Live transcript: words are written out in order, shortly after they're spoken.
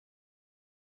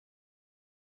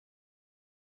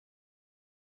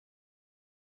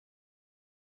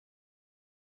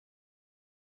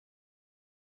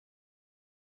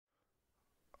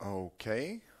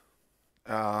Okay.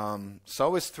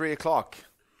 So it's 3 o'clock.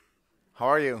 How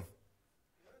are you?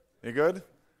 You good?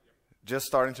 Just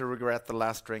starting to regret the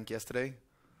last drink yesterday?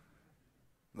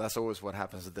 That's always what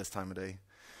happens at this time of day.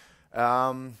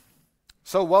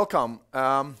 So welcome.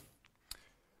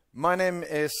 My name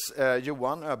is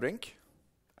Johan Öbrink.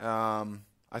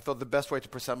 I thought the best way to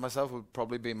present myself would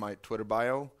probably be my Twitter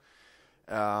bio.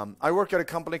 I work at a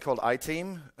company called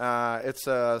iTeam. It's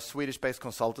a Swedish-based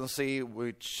consultancy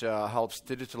which helps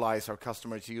digitalize our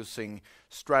customers using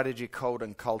strategy, code,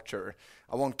 and culture.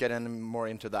 I won't get any more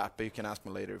into that, but you can ask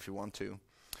me later if you want to.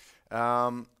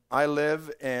 I live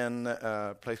in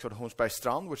a place called Hornsberg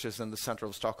Strand, which is in the center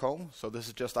of Stockholm. So this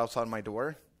is just outside my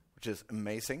door, which is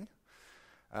amazing.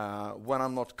 When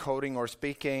I'm not coding or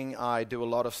speaking, I do a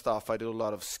lot of stuff. I do a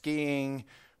lot of skiing,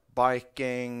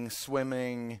 biking,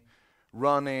 swimming,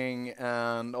 running,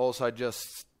 and also I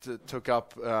just took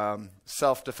up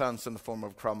self-defense in the form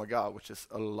of Krav Maga, which is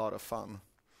a lot of fun.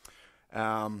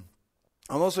 I'm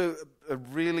also a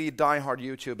really die-hard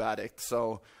YouTube addict,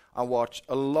 so I watch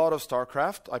a lot of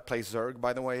StarCraft. I play Zerg,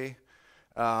 by the way.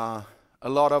 A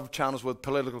lot of channels with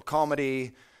political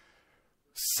comedy,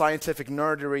 scientific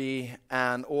nerdery,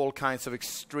 and all kinds of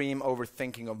extreme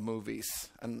overthinking of movies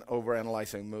and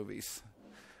overanalyzing movies.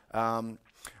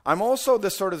 I'm also the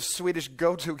sort of Swedish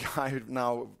go-to guy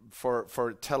now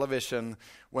for television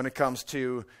when it comes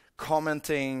to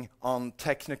commenting on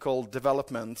technical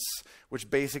developments,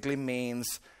 which basically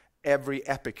means every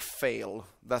epic fail.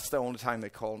 That's the only time they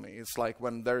call me. It's like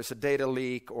when there's a data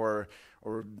leak or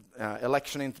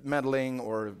election meddling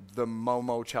or the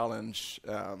Momo challenge,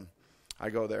 I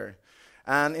go there.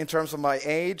 And in terms of my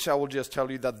age, I will just tell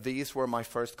you that these were my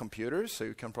first computers, so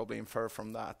you can probably infer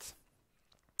from that.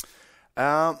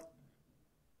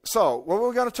 So what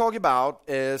we're going to talk about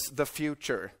is the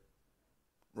future,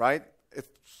 right? It's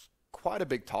quite a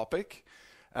big topic,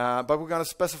 but we're going to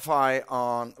specify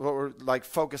on what we're like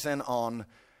focus in on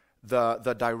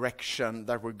the direction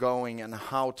that we're going and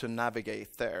how to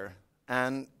navigate there.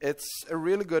 And it's a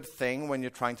really good thing when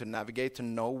you're trying to navigate to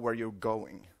know where you're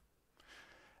going.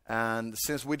 And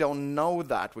since we don't know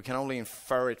that, we can only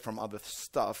infer it from other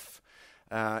stuff.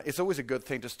 It's always a good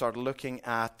thing to start looking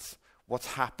at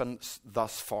what's happened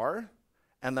thus far,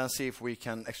 and then see if we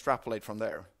can extrapolate from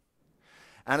there.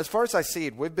 And as far as I see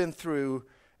it, we've been through,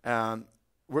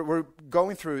 we're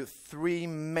going through 3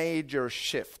 major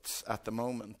shifts at the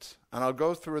moment. And I'll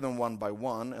go through them one by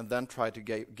one, and then try to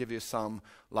give you some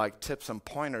like tips and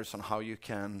pointers on how you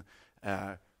can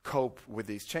cope with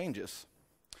these changes.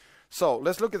 So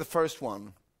let's look at the first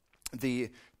one, the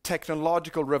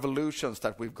technological revolutions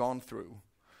that we've gone through.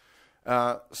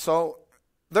 So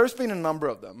there's been a number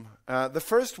of them. The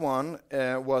first one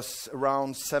was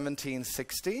around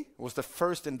 1760. It was the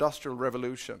first industrial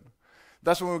revolution.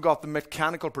 That's when we got the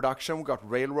mechanical production, we got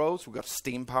railroads, we got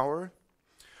steam power.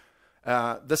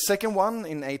 The second one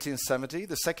in 1870,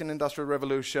 the second industrial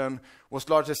revolution, was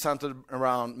largely centered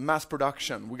around mass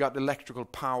production. We got electrical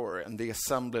power and the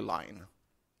assembly line.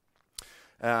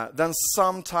 Then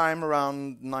sometime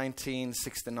around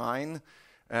 1969,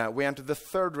 we entered the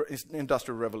third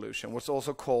industrial revolution, what's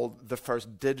also called the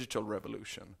first digital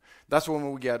revolution. That's when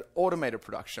we get automated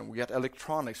production, we get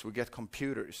electronics, we get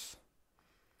computers.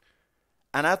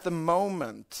 And at the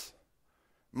moment,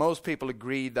 most people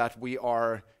agree that we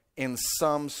are in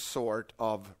some sort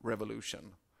of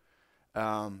revolution.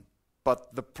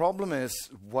 But the problem is,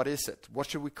 what is it? What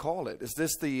should we call it? Is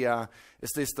this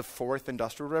the fourth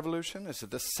industrial revolution? Is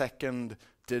it the second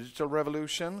digital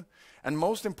revolution? And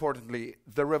most importantly,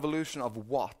 the revolution of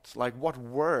what? Like, what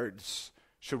words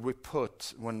should we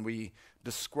put when we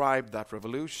describe that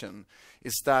revolution?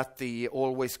 Is that the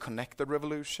always connected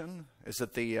revolution? Is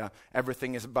it the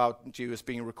everything is about you as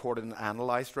being recorded and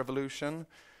analyzed revolution?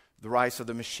 The rise of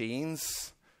the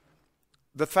machines?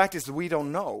 The fact is that we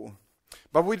don't know.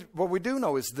 But what we do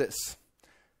know is this.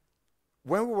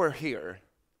 When we were here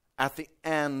at the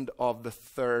end of the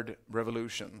third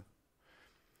revolution,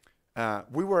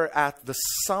 we were at the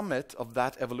summit of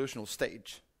that evolutional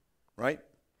stage, right?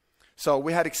 So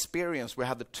we had experience, we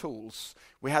had the tools,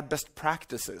 we had best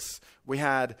practices, we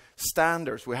had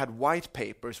standards, we had white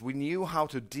papers, we knew how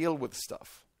to deal with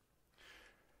stuff.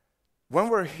 When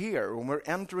we're here, when we're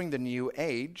entering the new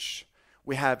age,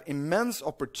 we have immense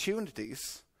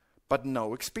opportunities, but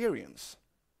no experience.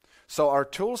 So our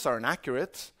tools are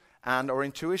inaccurate, and our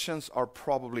intuitions are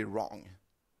probably wrong.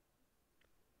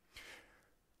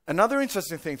 Another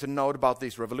interesting thing to note about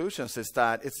these revolutions is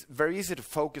that it's very easy to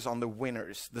focus on the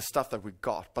winners, the stuff that we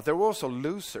got, but there were also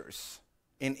losers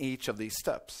in each of these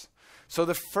steps. So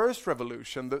the first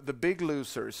revolution, the big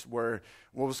losers were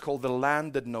what was called the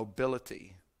landed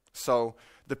nobility. So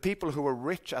the people who were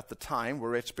rich at the time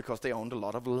were rich because they owned a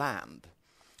lot of land.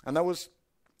 And that was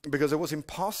because it was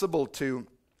impossible to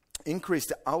increase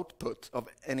the output of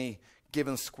any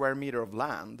given square meter of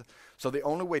land. So the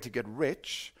only way to get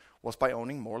rich was by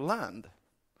owning more land.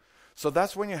 So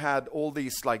that's when you had all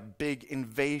these like big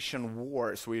invasion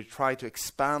wars where you try to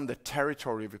expand the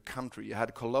territory of your country. You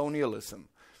had colonialism.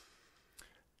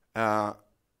 And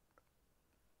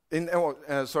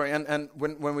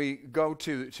when we go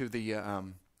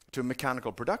to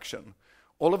mechanical production,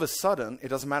 all of a sudden it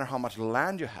doesn't matter how much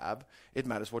land you have, it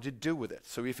matters what you do with it.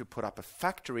 So if you put up a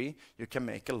factory, you can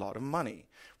make a lot of money,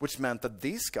 which meant that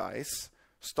these guys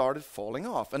started falling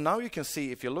off. And now you can see,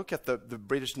 if you look at the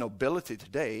British nobility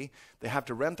today, they have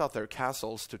to rent out their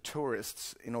castles to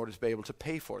tourists in order to be able to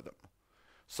pay for them.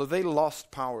 So they lost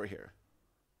power here.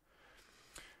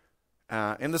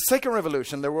 In the second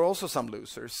revolution, there were also some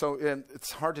losers. So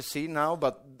it's hard to see now,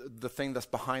 but the thing that's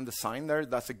behind the sign there,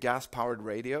 that's a gas-powered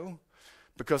radio.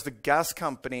 Because the gas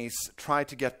companies tried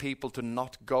to get people to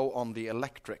not go on the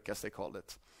electric, as they called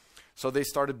it. So they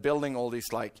started building all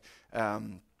these like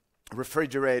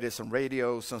refrigerators and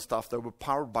radios and stuff that were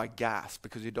powered by gas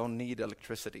because you don't need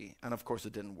electricity. And of course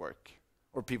it didn't work,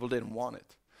 or people didn't want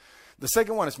it. The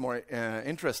second one is more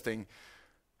interesting.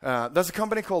 There's a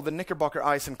company called the Knickerbocker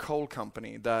Ice and Coal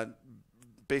Company that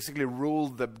basically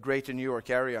ruled the greater New York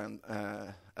area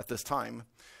at this time.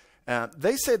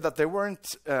 They said that they weren't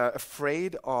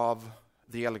afraid of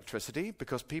the electricity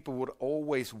because people would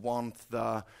always want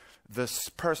this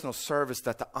personal service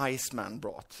that the Iceman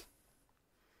brought.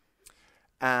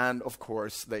 And of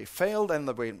course they failed and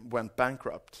they went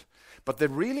bankrupt. But the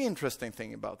really interesting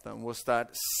thing about them was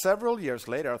that several years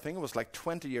later, I think it was like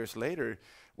 20 years later,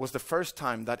 was the first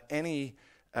time that any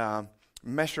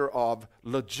measure of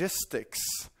logistics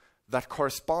that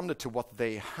corresponded to what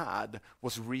they had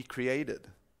was recreated.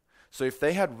 So if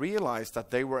they had realized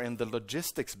that they were in the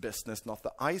logistics business, not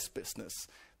the ice business,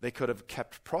 they could have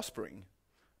kept prospering.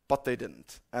 But they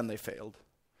didn't, and they failed.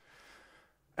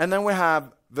 And then we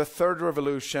have the third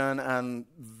revolution, and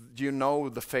you know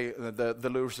the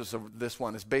losers of this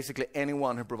one is basically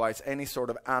anyone who provides any sort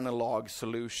of analog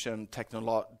solution,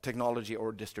 technology,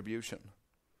 or distribution.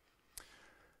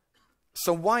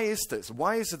 So why is this?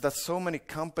 Why is it that so many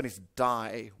companies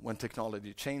die when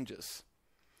technology changes?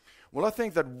 Well, I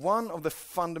think that one of the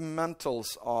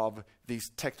fundamentals of these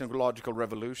technological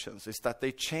revolutions is that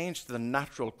they changed the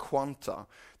natural quanta,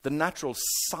 the natural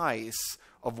size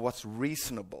of what's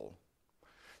reasonable.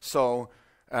 So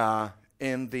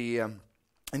in the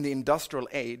industrial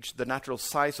age, the natural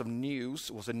size of news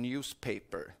was a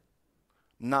newspaper.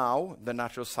 Now, the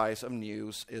natural size of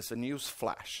news is a news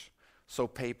flash. So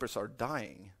papers are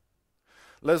dying.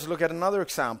 Let's look at another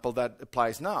example that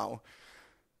applies now.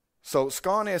 So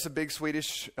Scania is a big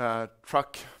Swedish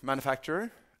truck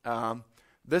manufacturer.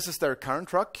 This is their current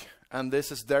truck, and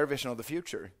this is their vision of the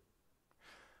future.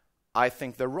 I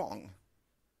think they're wrong.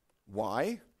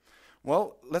 Why?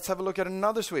 Well, let's have a look at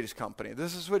another Swedish company.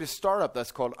 This is a Swedish startup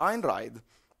that's called Einride.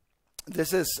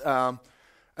 This is an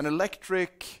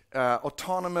electric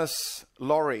autonomous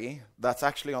lorry that's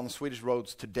actually on Swedish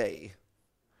roads today.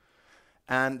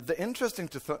 And the interesting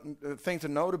thing to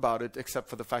note about it, except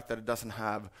for the fact that it doesn't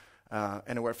have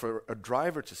anywhere for a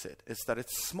driver to sit, is that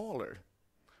it's smaller.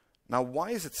 Now,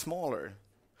 why is it smaller?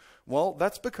 Well,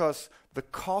 that's because the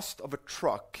cost of a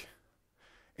truck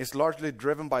is largely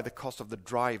driven by the cost of the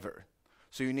driver.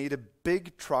 So you need a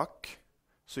big truck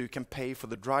so you can pay for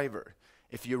the driver.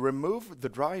 If you remove the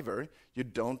driver, you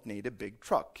don't need a big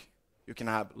truck. You can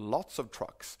have lots of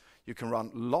trucks. You can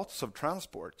run lots of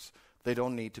transports. They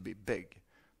don't need to be big.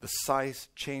 The size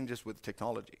changes with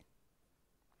technology.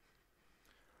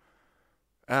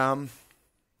 One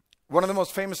of the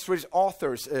most famous Swedish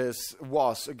authors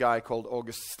was a guy called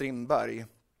August Strindberg.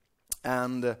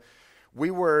 And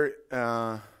we were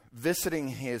visiting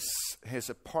his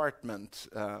apartment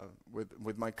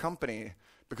with my company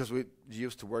because we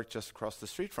used to work just across the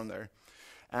street from there.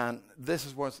 And this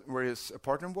is where his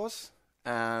apartment was,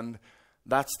 and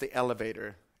that's the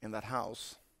elevator in that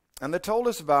house. And they told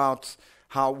us about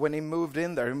how when he moved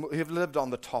in there, he lived on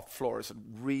the top floor. It's a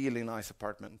really nice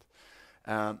apartment.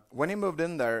 When he moved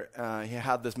in there, he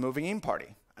had this moving in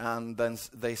party, and then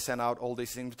they sent out all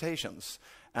these invitations.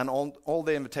 And all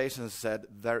the invitations said,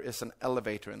 there is an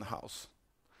elevator in the house.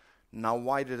 Now,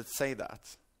 why did it say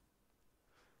that?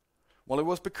 Well, it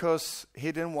was because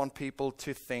he didn't want people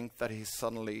to think that he's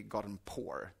suddenly gotten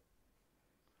poor.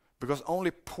 Because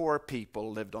only poor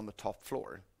people lived on the top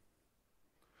floor.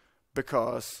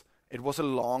 Because it was a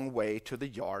long way to the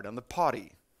yard and the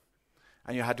potty.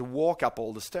 And you had to walk up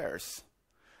all the stairs.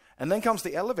 And then comes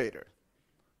the elevator.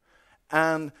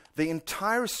 And the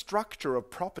entire structure of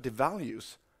property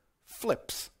values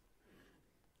flips.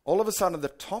 All of a sudden, the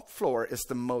top floor is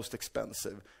the most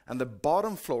expensive, and the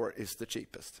bottom floor is the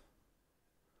cheapest.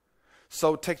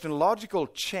 So technological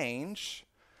change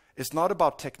is not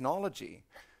about technology.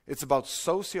 It's about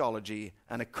sociology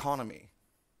and economy.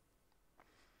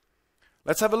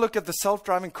 Let's have a look at the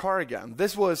self-driving car again.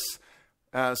 This was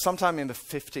sometime in the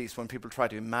 50s when people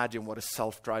tried to imagine what a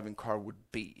self-driving car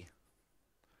would be.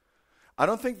 I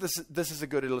don't think this is a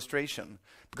good illustration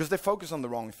because they focus on the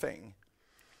wrong thing.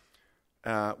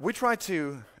 We tried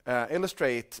to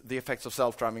illustrate the effects of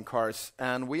self-driving cars,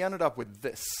 and we ended up with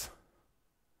this.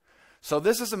 So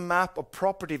this is a map of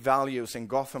property values in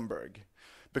Gothenburg,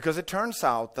 because it turns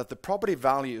out that the property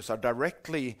values are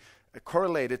directly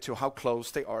correlated to how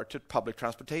close they are to public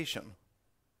transportation.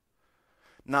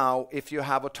 Now, if you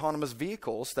have autonomous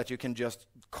vehicles that you can just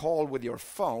call with your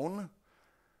phone,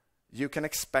 you can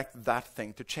expect that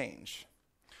thing to change.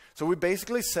 So we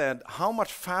basically said, how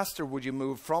much faster would you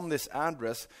move from this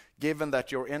address given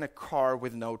that you're in a car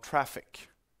with no traffic?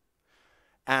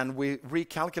 And we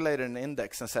recalculated an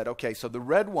index and said, okay, so the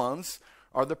red ones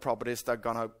are the properties that are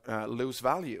going to lose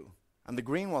value, and the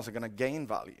green ones are going to gain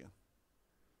value.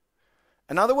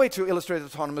 Another way to illustrate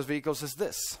autonomous vehicles is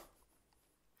this.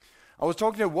 I was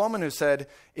talking to a woman who said,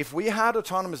 if we had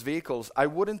autonomous vehicles, I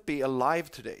wouldn't be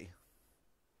alive today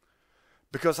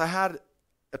because I had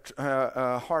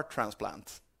a heart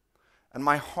transplant, and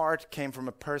my heart came from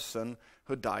a person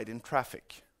who died in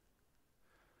traffic.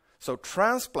 So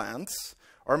transplants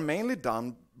are mainly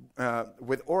done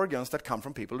with organs that come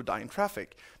from people who die in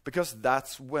traffic, because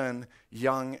that's when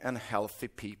young and healthy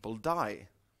people die.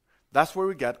 That's where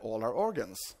we get all our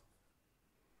organs.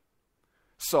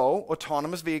 So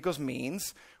autonomous vehicles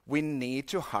means we need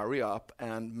to hurry up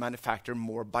and manufacture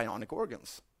more bionic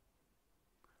organs.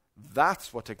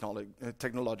 That's what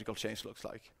technological change looks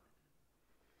like.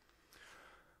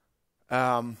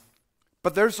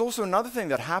 But there's also another thing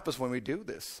that happens when we do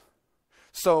this.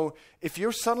 So if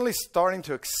you're suddenly starting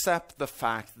to accept the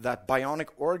fact that bionic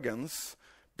organs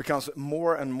becomes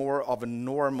more and more of a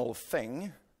normal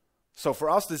thing, so for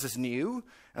us this is new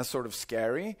and sort of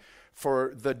scary.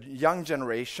 For the young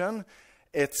generation,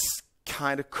 it's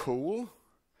kind of cool.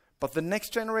 But the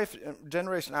next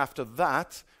generation after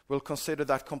that will consider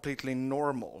that completely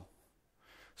normal.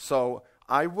 So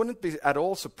I wouldn't be at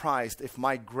all surprised if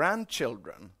my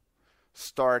grandchildren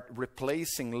start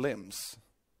replacing limbs.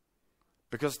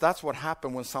 Because that's what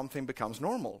happens when something becomes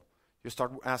normal. You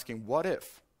start asking, what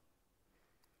if?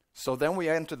 So then we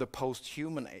enter the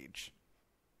post-human age.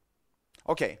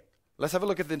 Okay, let's have a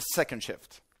look at the second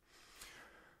shift.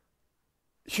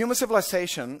 Human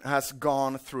civilization has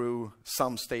gone through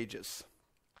some stages.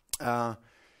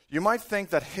 You might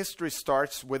think that history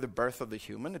starts with the birth of the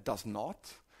human. It does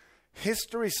not.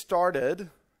 History started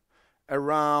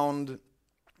around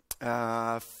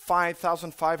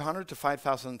 5,500 to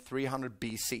 5,300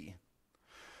 BC.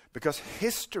 Because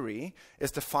history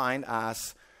is defined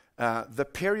as the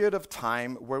period of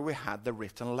time where we had the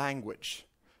written language.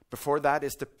 Before that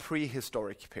is the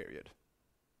prehistoric period.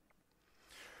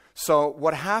 So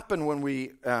what happened when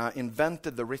we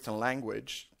invented the written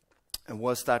language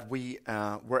was that we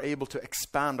were able to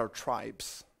expand our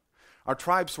tribes. Our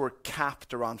tribes were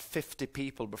capped around 50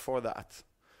 people before that.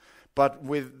 But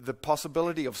with the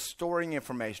possibility of storing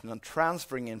information and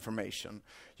transferring information,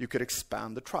 you could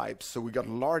expand the tribes. So we got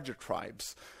larger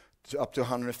tribes, up to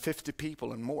 150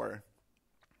 people and more.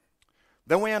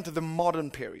 Then we enter the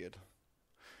modern period.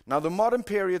 Now the modern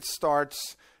period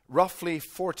starts roughly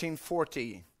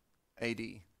 1440 AD.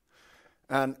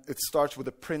 And it starts with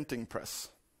a printing press.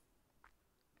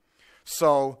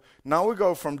 So now we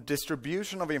go from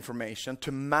distribution of information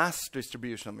to mass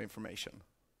distribution of information.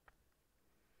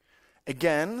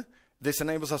 Again, this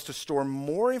enables us to store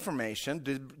more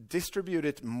information, distribute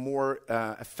it more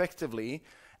effectively,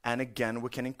 and again, we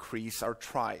can increase our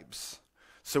tribes.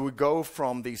 So we go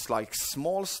from these like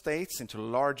small states into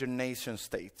larger nation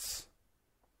states.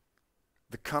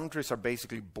 The countries are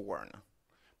basically born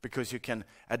because you can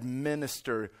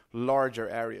administer larger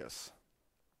areas.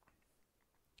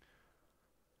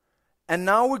 And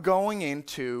now we're going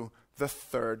into the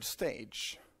third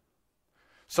stage.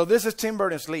 So this is Tim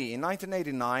Berners-Lee. In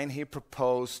 1989, he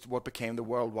proposed what became the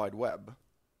World Wide Web.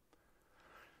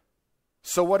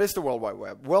 So what is the World Wide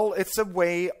Web? Well, it's a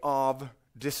way of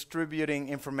distributing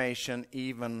information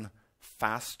even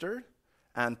faster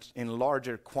and in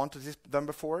larger quantities than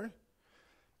before.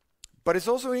 But it's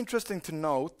also interesting to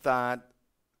note that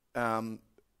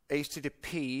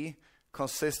HTTP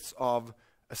consists of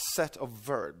a set of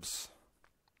verbs.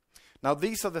 Now,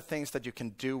 these are the things that you can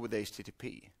do with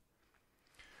HTTP.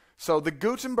 So the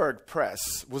Gutenberg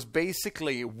press was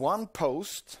basically one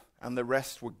post and the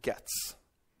rest were gets.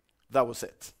 That was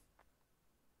it.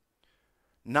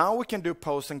 Now we can do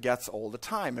posts and gets all the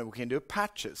time, and we can do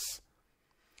patches.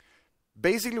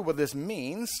 Basically what this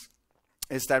means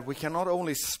is that we can not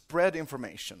only spread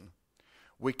information,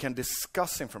 we can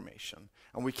discuss information,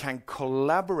 and we can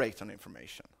collaborate on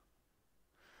information.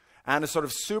 And a sort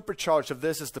of supercharge of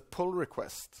this is the pull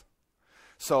request.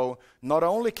 So not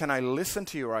only can I listen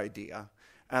to your idea,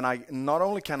 and not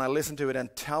only can I listen to it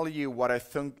and tell you what I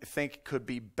think could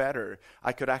be better,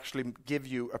 I could actually give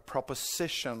you a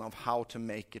proposition of how to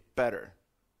make it better.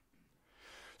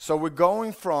 So we're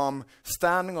going from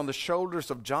standing on the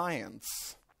shoulders of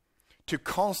giants to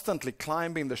constantly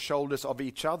climbing the shoulders of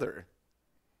each other.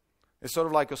 It's sort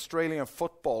of like Australian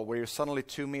football, where you're suddenly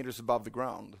 2 meters above the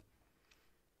ground.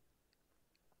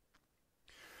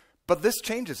 But this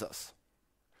changes us.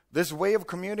 This way of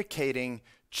communicating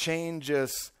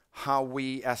changes how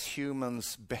we as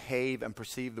humans behave and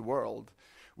perceive the world.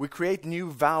 We create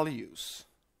new values.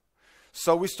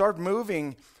 So we start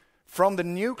moving from the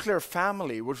nuclear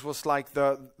family, which was like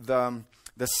the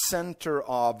center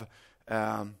of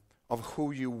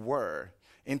who you were,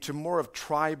 into more of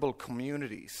tribal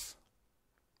communities.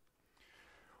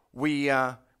 We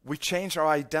change our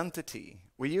identity.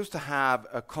 We used to have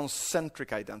a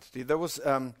concentric identity. There was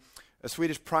a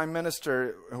Swedish prime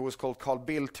minister who was called Carl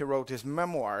Bildt. He wrote his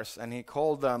memoirs, and he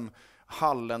called them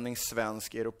Hallänning,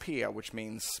 Svensk, Europea, which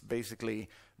means basically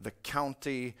the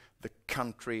county, the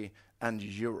country, and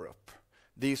Europe.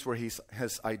 These were his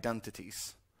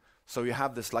identities. So you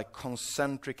have this like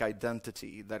concentric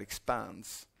identity that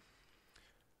expands.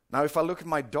 Now, if I look at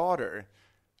my daughter,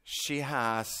 she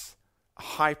has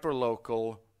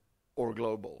hyperlocal or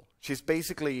global. She's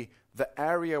basically the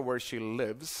area where she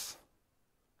lives.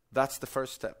 That's the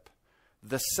first step.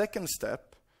 The second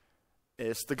step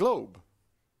is the globe.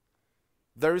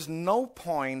 There is no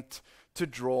point to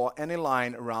draw any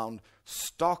line around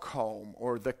Stockholm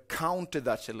or the county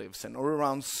that she lives in, or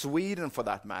around Sweden for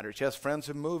that matter. She has friends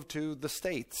who moved to the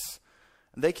States,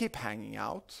 and they keep hanging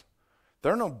out.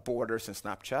 There are no borders in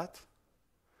Snapchat.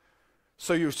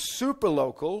 So you're super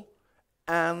local,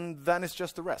 and then it's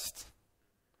just the rest.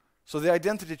 So the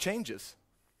identity changes.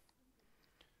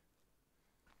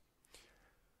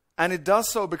 And it does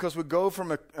so because we go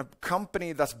from a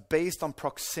company that's based on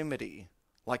proximity.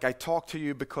 Like, I talk to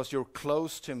you because you're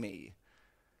close to me.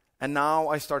 And now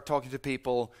I start talking to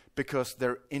people because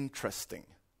they're interesting.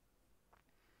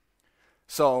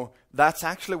 So that's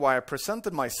actually why I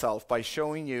presented myself, by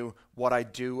showing you what I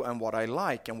do and what I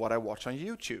like and what I watch on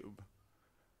YouTube.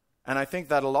 And I think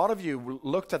that a lot of you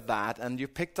looked at that and you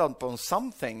picked up on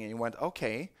something and you went,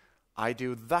 okay, I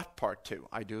do that part too.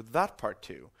 I do that part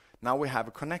too. Now we have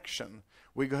a connection.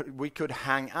 We could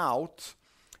hang out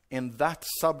in that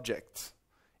subject,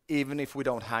 even if we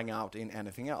don't hang out in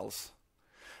anything else.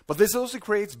 But this also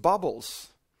creates bubbles.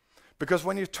 Because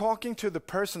when you're talking to the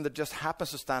person that just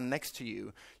happens to stand next to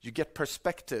you, you get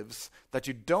perspectives that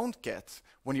you don't get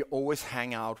when you always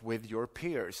hang out with your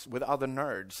peers, with other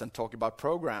nerds, and talk about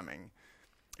programming.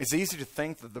 It's easy to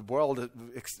think that the world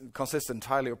consists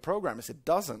entirely of programmers. It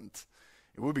doesn't.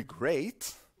 It would be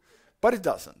great, but it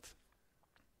doesn't.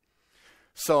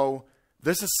 So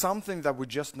this is something that we're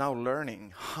just now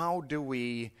learning. How do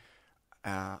we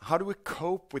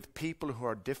cope with people who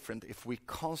are different if we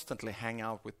constantly hang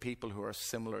out with people who are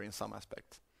similar in some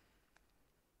aspect?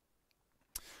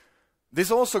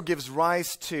 This also gives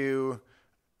rise to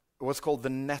what's called the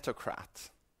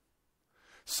netocrat.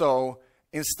 So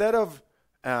instead of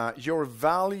your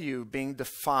value being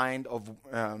defined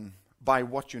by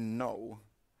what you know,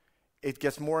 it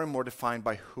gets more and more defined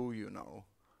by who you know.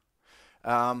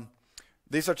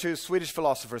 These are two Swedish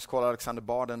philosophers called Alexander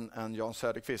Bard and Jan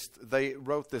Söderqvist. They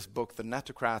wrote this book, The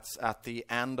Netocrats, at the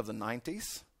end of the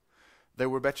 90s. They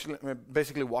were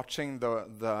basically watching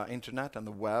the internet and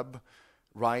the web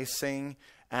rising,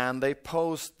 and they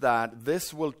posed that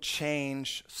this will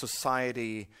change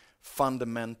society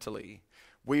fundamentally.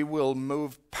 We will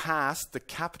move past the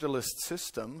capitalist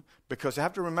system, because you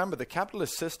have to remember the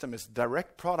capitalist system is a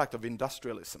direct product of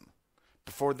industrialism.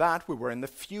 Before that, we were in the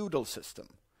feudal system.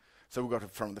 So we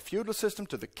got from the feudal system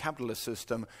to the capitalist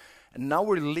system, and now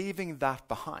we're leaving that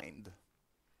behind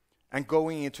and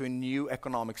going into a new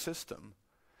economic system.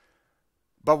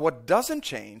 But what doesn't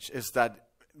change is that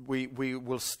we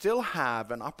will still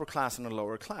have an upper class and a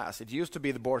lower class. It used to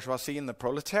be the bourgeoisie and the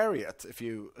proletariat, if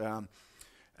you've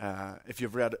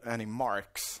read any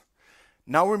Marx.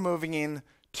 Now we're moving in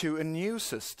to a new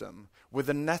system with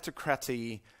the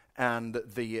netocracy and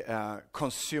the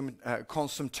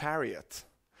consumptariat,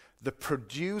 the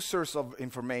producers of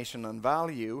information and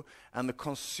value and the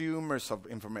consumers of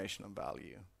information and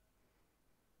value.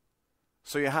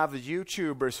 So you have the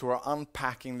YouTubers who are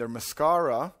unpacking their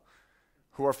mascara,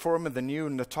 who are forming the new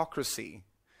netocracy,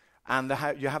 and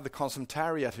you have the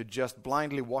consumptariat who just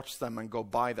blindly watch them and go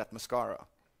buy that mascara.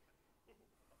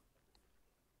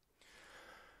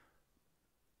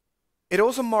 It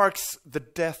also marks the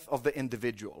death of the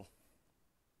individual.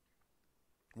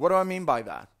 What do I mean by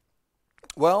that?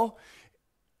 Well,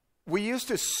 we used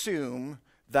to assume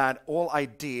that all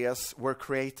ideas were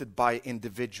created by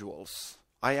individuals.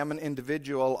 I am an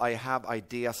individual, I have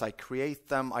ideas, I create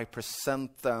them, I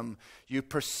present them, you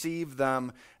perceive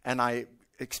them, and I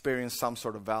experience some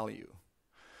sort of value.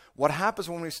 What happens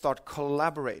when we start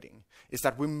collaborating is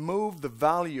that we move the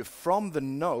value from the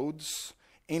nodes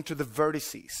into the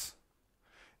vertices.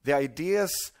 The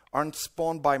ideas aren't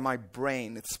spawned by my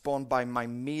brain, it's spawned by my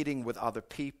meeting with other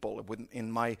people,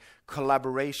 in my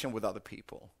collaboration with other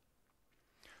people.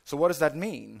 So what does that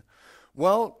mean?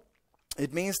 Well,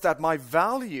 it means that my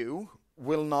value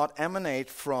will not emanate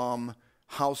from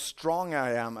how strong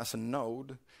I am as a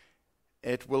node.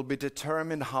 It will be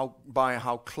determined by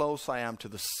how close I am to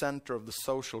the center of the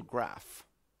social graph.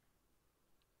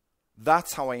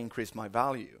 That's how I increase my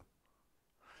value.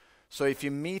 So if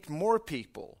you meet more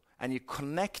people and you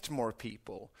connect more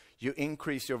people, you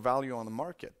increase your value on the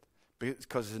market.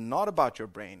 Because it's not about your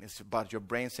brain, it's about your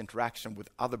brain's interaction with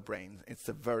other brains. It's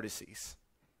the vertices.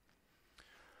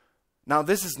 Now,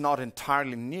 this is not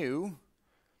entirely new,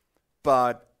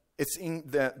 but it's in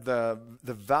the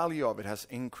value of it has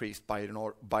increased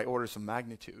by orders of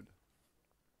magnitude.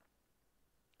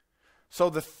 So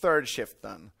the third shift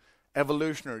then,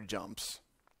 evolutionary jumps.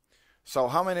 So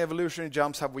how many evolutionary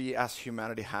jumps have we as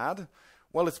humanity had?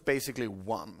 Well, it's basically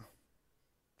one.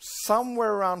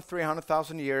 Somewhere around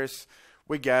 300,000 years,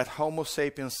 we get Homo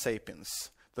sapiens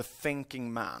sapiens, the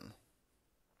thinking man.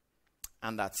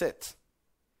 And that's it.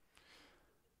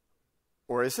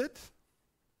 Or is it?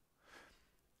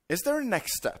 Is there a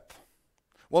next step?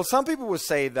 Well, some people would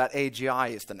say that AGI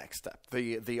is the next step,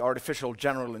 the artificial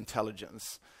general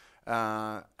intelligence.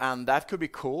 And that could be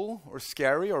cool or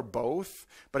scary or both,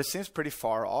 but it seems pretty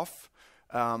far off.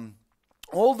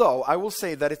 Although I will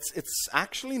say that it's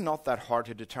actually not that hard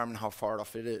to determine how far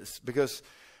off it is, because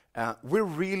we're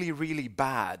really, really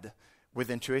bad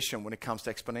with intuition when it comes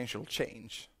to exponential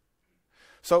change.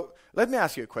 So let me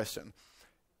ask you a question.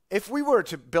 If we were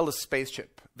to build a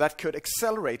spaceship that could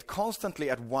accelerate constantly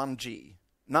at 1g,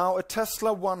 now a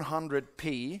Tesla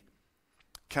 100p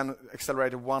can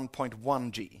accelerate at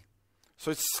 1.1g. So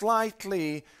it's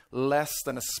slightly less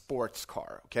than a sports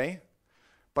car, okay?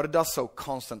 But it does so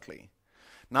constantly.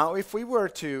 Now, if we were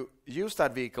to use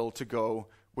that vehicle to go,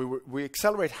 we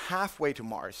accelerate halfway to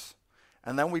Mars,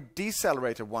 and then we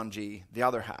decelerate at 1g, the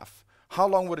other half. How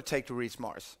long would it take to reach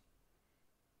Mars?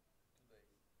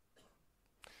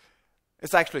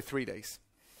 It's actually 3 days.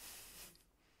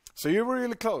 So you were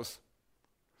really close.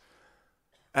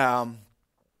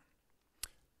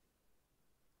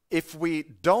 If we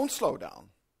don't slow down,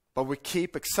 but we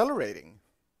keep accelerating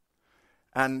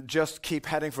and just keep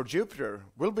heading for Jupiter,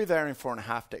 we'll be there in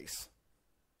 4.5 days.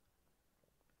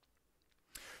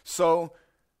 So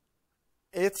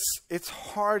it's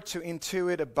hard to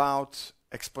intuit about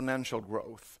exponential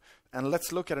growth. And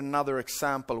let's look at another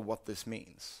example of what this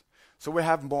means. So we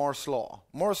have Moore's law.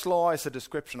 Moore's law is a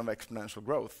description of exponential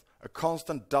growth, a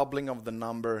constant doubling of the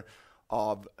number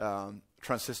of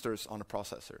transistors on a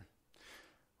processor.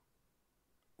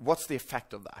 What's the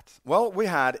effect of that? Well, we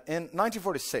had in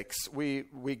 1946,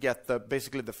 we get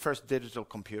basically the first digital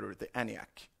computer, the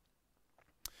ENIAC.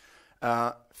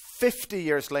 50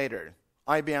 years later,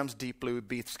 IBM's Deep Blue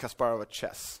beats Kasparov at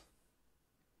chess.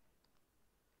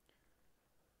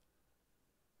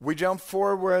 We jump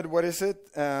forward, what is it,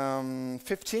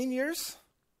 15 years?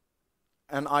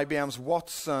 And IBM's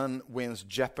Watson wins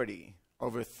Jeopardy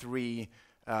over 3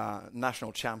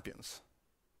 national champions.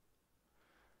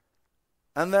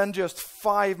 And then just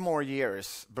 5 more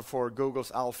years before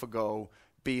Google's AlphaGo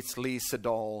beats Lee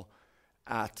Sedol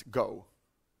at Go.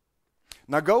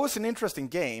 Now, Go is an interesting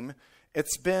game.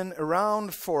 It's been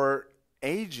around for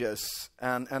ages,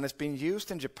 and it's been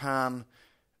used in Japan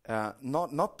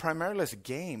not primarily as a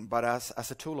game, but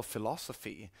as a tool of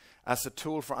philosophy, as a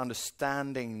tool for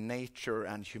understanding nature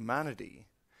and humanity.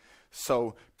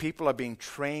 So people are being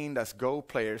trained as Go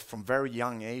players from very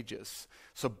young ages.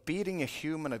 So beating a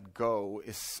human at Go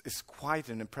is quite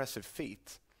an impressive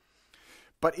feat.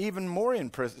 But even more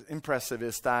impressive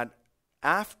is that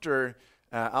after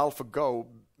AlphaGo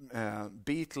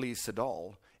beat Lee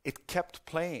Sedol, it kept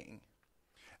playing.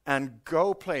 And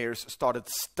Go players started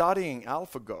studying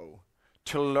AlphaGo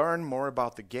to learn more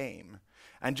about the game.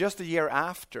 And just a year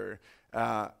after,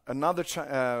 another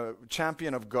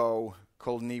champion of Go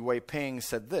called Ni Weiping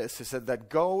said this. He said that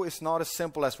Go is not as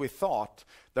simple as we thought.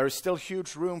 There is still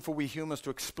huge room for we humans to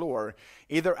explore.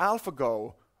 Either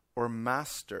AlphaGo or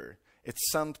Master.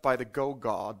 It's sent by the Go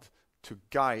god to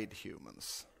guide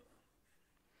humans.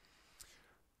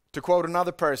 To quote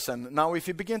another person, now if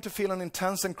you begin to feel an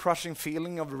intense and crushing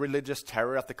feeling of religious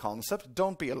terror at the concept,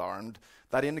 don't be alarmed.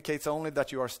 That indicates only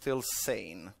that you are still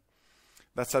sane.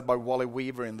 That's said by Wally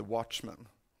Weaver in The Watchmen.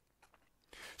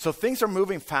 So things are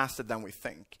moving faster than we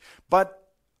think. But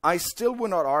I still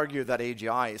would not argue that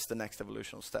AGI is the next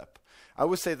evolutional step. I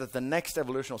would say that the next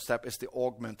evolutional step is the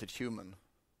augmented human.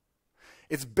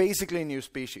 It's basically a new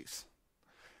species.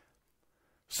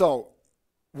 So,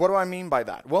 what do I mean by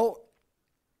that? Well,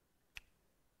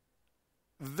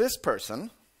 this person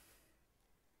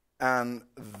and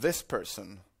this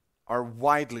person are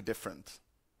widely different.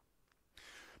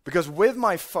 Because with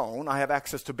my phone, I have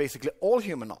access to basically all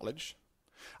human knowledge.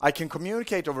 I can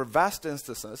communicate over vast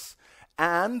instances,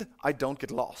 and I don't get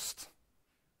lost.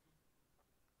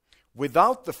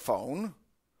 Without the phone,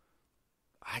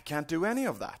 I can't do any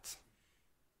of that.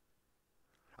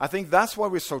 I think that's why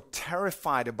we're so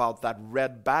terrified about that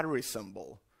red battery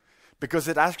symbol, because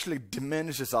it actually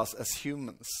diminishes us as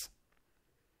humans.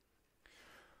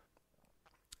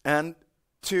 And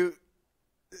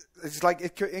it's like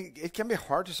it can be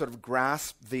hard to sort of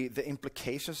grasp the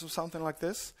implications of something like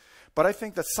this. But I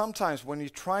think that sometimes when you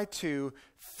try to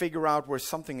figure out where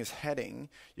something is heading,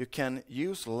 you can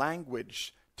use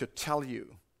language to tell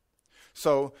you.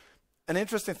 So an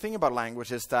interesting thing about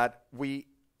language is that we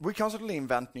constantly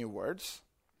invent new words,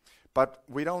 but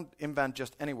we don't invent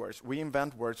just any words. We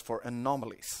invent words for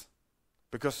anomalies,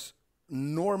 because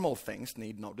normal things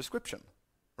need no description,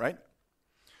 right?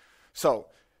 So,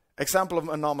 example of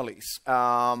anomalies.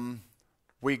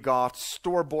 We got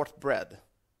store-bought bread.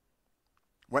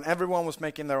 When everyone was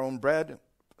making their own bread,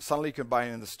 suddenly you could buy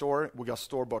it in the store. We got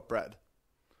store-bought bread.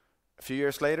 A few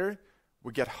years later,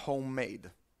 we get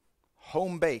homemade,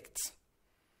 home-baked.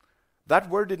 That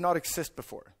word did not exist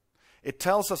before. It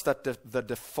tells us that the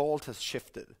default has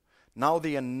shifted. Now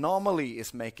the anomaly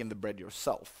is making the bread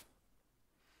yourself.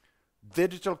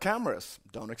 Digital cameras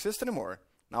don't exist anymore.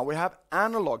 Now we have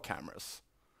analog cameras,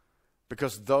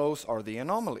 because those are the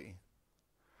anomaly.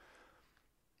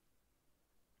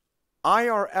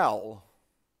 IRL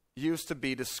used to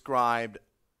be described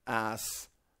as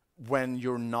when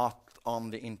you're not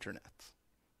on the internet,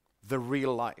 the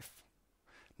real life.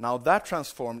 Now that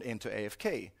transformed into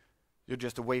AFK. You're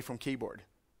just away from keyboard.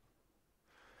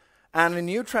 And a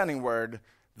new trending word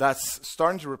that's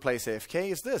starting to replace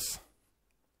AFK is this.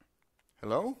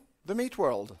 Hello? The meat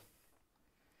world.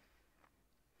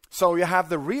 So you have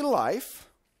the real life,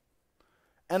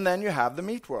 and then you have the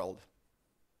meat world.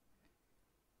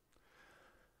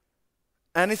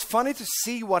 And it's funny to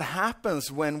see what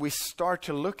happens when we start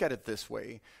to look at it this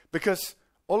way. Because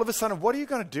all of a sudden, what are you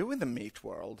going to do in the meat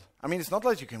world? I mean, it's not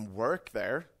like you can work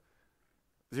there.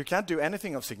 You can't do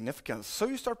anything of significance. So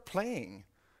you start playing.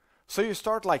 So you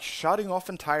start like shutting off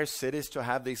entire cities to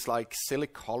have these like silly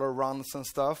color runs and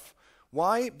stuff.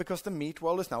 Why? Because the meat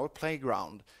world is now a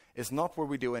playground. It's not where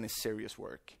we do any serious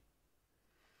work.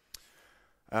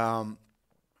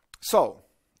 So,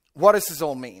 what does this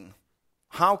all mean?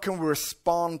 How can we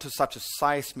respond to such a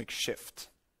seismic shift?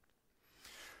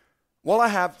 Well, I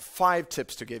have 5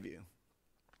 tips to give you.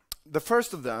 The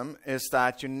first of them is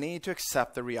that you need to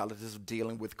accept the realities of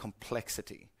dealing with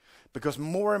complexity, because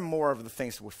more and more of the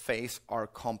things we face are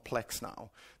complex now.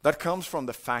 That comes from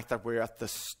the fact that we're at the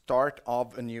start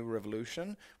of a new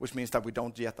revolution, which means that we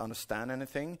don't yet understand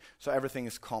anything, so everything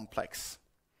is complex.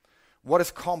 What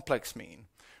does complex mean?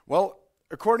 Well,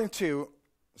 according to,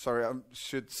 sorry, I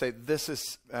should say this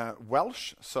is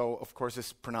Welsh, so of course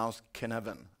it's pronounced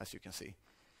Cynefin, as you can see.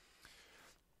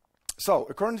 So,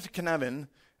 according to Cynefin,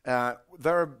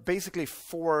 there are basically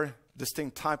 4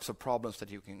 distinct types of problems that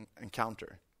you can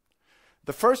encounter.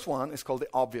 The first one is called the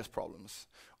obvious problems.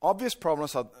 Obvious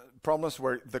problems are problems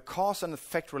where the cause and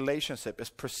effect relationship is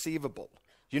perceivable.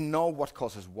 You know what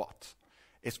causes what.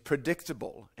 It's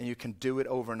predictable, and you can do it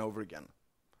over and over again.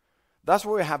 That's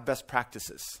where we have best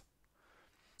practices.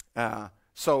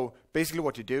 So basically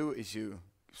what you do is you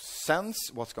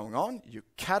sense what's going on, you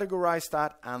categorize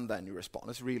that, and then you respond.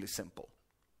 It's really simple.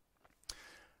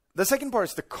 The second part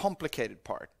is the complicated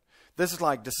part. This is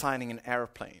like designing an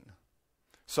airplane.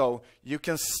 So you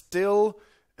can still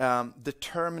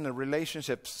determine the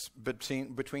relationships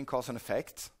between cause and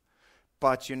effect,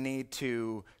 but you need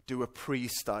to do a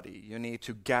pre-study. You need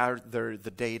to gather the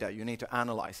data. You need to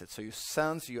analyze it. So you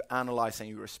sense, you analyze, and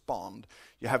you respond.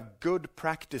 You have good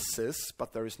practices,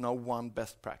 but there is no one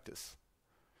best practice.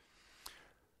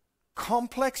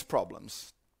 Complex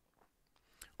problems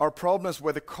are problems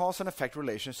where the cause and effect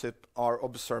relationship are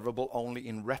observable only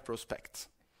in retrospect.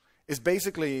 It's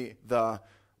basically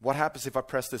what happens if I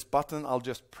press this button? I'll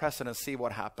just press it and see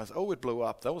what happens. Oh, it blew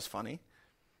up. That was funny.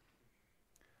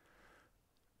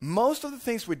 Most of the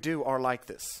things we do are like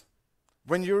this.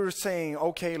 When you're saying,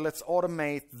 okay, let's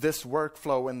automate this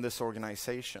workflow in this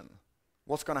organization,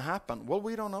 what's going to happen? Well,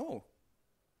 we don't know.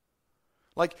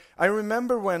 Like, I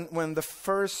remember when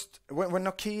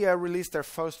Nokia released their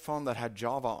first phone that had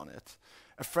Java on it,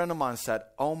 a friend of mine said,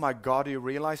 oh my God, do you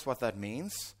realize what that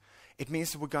means? It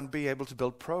means that we're going to be able to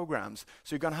build programs.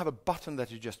 So you're going to have a button that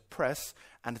you just press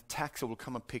and a taxi will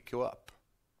come and pick you up.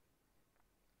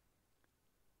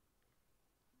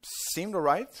 Seemed all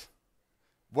right.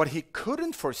 What he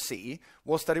couldn't foresee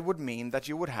was that it would mean that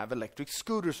you would have electric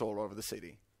scooters all over the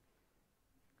city.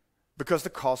 Because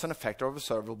the cause and effect are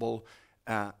observable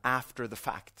after the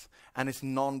fact, and it's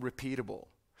non-repeatable.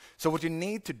 So what you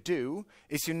need to do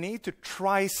is you need to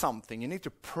try something, you need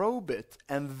to probe it,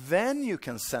 and then you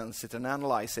can sense it and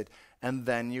analyze it, and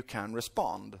then you can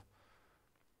respond.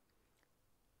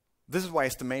 This is why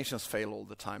estimations fail all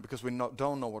the time, because we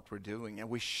don't know what we're doing, and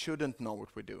we shouldn't know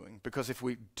what we're doing. Because if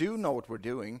we do know what we're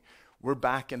doing, we're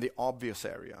back in the obvious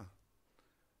area.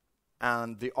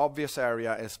 And the obvious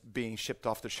area is being shipped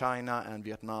off to China and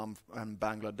Vietnam and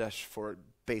Bangladesh for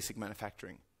basic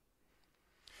manufacturing.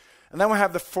 And then we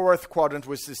have the fourth quadrant,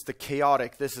 which is the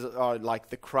chaotic. This is like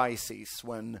the crises,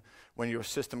 when your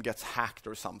system gets hacked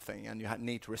or something and you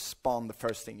need to respond the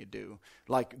first thing you do.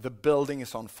 Like the building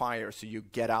is on fire, so you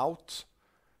get out,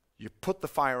 you put the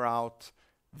fire out,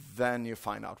 then you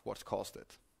find out what's caused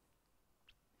it.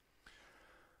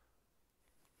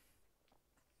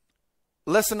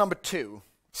 Lesson number 2,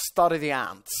 study the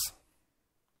ants.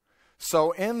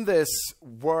 So in this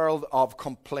world of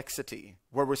complexity,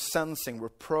 where we're sensing, we're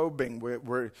probing,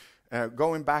 we're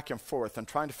going back and forth and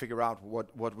trying to figure out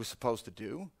what we're supposed to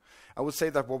do, I would say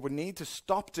that what we need to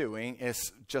stop doing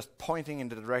is just pointing in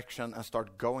the direction and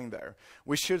start going there.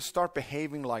 We should start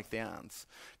behaving like the ants.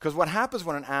 Because what happens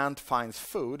when an ant finds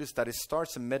food is that it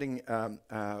starts emitting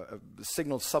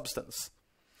signal substance.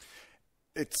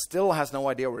 It still has no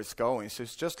idea where it's going, so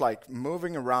it's just like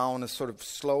moving around and sort of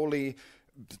slowly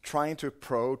trying to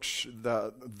approach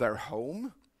their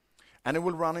home, and it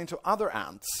will run into other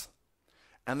ants.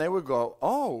 And they will go,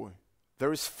 oh,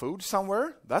 there is food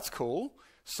somewhere? That's cool.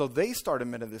 So they start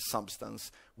emitting this substance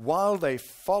while they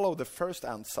follow the first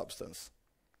ant substance,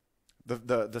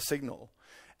 the signal.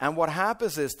 And what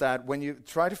happens is that when you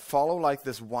try to follow like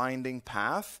this winding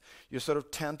path, you sort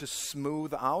of tend to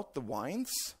smooth out the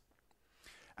winds.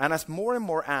 And as more and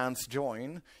more ants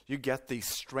join, you get these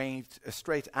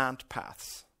straight ant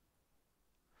paths.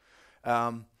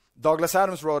 Douglas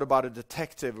Adams wrote about a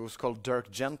detective who was called Dirk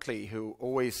Gently, who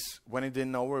always, when he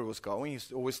didn't know where he was going,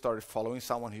 he always started following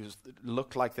someone who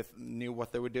looked like they knew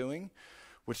what they were doing,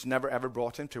 which never ever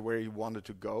brought him to where he wanted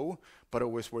to go, but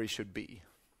always where he should be.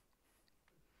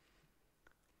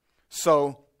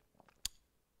 So,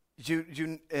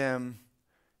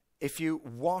 if you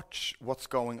watch what's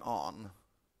going on,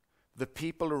 the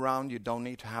people around you don't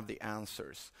need to have the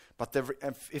answers. But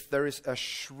if there is a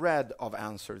shred of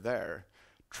answer there,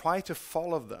 try to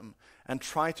follow them and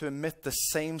try to emit the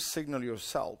same signal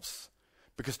yourselves.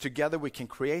 Because together we can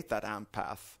create that ant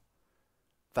path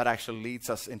that actually leads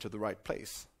us into the right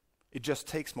place. It just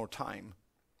takes more time.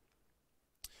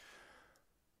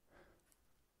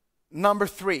 Number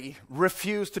 3,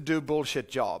 refuse to do bullshit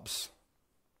jobs.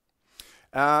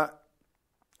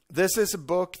 This is a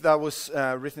book that was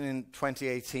written in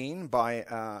 2018 by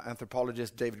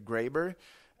anthropologist David Graeber.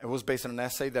 It was based on an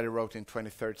essay that he wrote in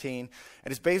 2013.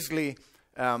 And it's basically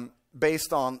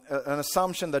based on an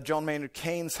assumption that John Maynard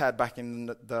Keynes had back in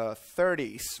the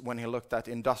 30s when he looked at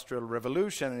industrial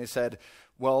revolution. And he said,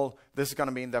 well, this is going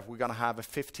to mean that we're going to have a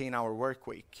 15-hour work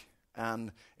week.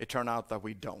 And it turned out that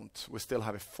we don't. We still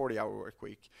have a 40-hour work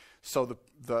week. So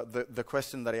the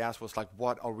question that he asked was like,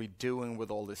 what are we doing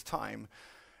with all this time?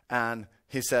 And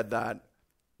he said that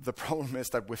the problem is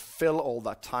that we fill all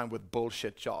that time with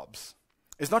bullshit jobs.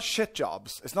 It's not shit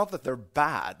jobs. It's not that they're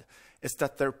bad. It's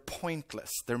that they're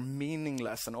pointless. They're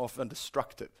meaningless and often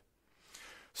destructive.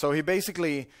 So he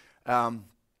basically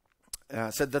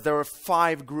said that there are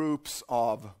 5 groups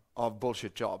of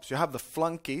bullshit jobs. You have the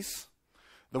flunkies.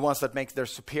 the ones that make their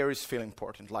superiors feel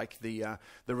important, like the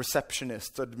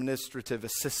receptionists, administrative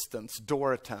assistants,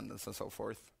 door attendants, and so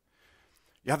forth.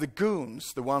 You have the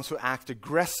goons, the ones who act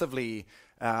aggressively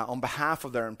on behalf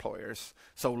of their employers.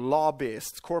 So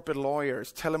lobbyists, corporate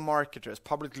lawyers, telemarketers,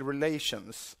 public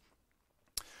relations.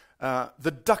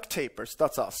 The duct tapers,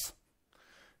 that's us.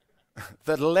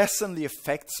 That lessen the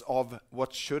effects of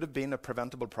what should have been a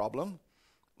preventable problem,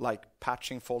 like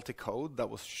patching faulty code that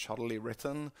was shoddily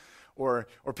written, or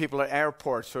people at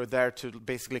airports who are there to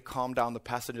basically calm down the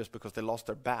passengers because they lost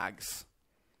their bags.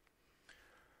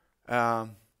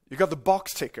 You got the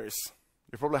box tickers.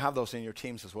 You probably have those in your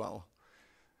teams as well.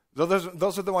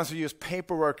 Those are the ones who use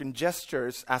paperwork and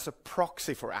gestures as a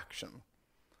proxy for action.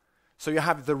 So you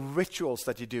have the rituals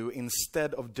that you do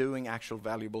instead of doing actual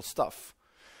valuable stuff.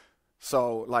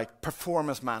 So like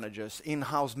performance managers,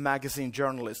 in-house magazine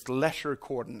journalists, leisure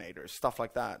coordinators, stuff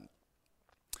like that.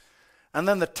 And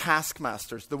then the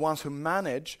taskmasters, the ones who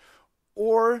manage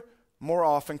or more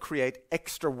often create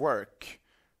extra work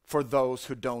for those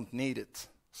who don't need it.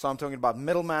 So I'm talking about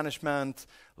middle management,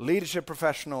 leadership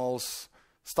professionals,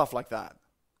 stuff like that.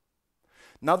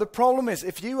 Now the problem is,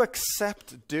 if you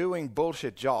accept doing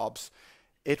bullshit jobs,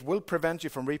 it will prevent you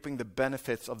from reaping the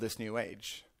benefits of this new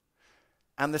age.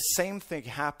 And the same thing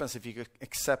happens if you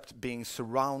accept being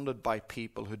surrounded by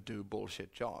people who do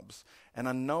bullshit jobs. And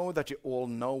I know that you all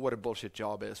know what a bullshit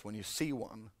job is when you see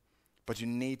one, but you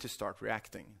need to start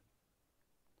reacting.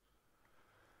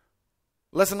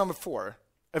 Lesson number 4,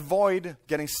 avoid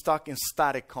getting stuck in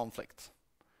static conflict.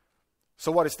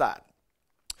 So what is that?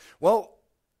 Well,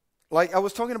 like I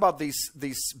was talking about these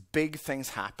big things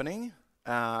happening.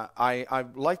 I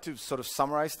like to sort of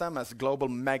summarize them as global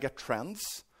mega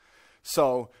trends.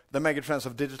 So the megatrends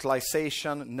of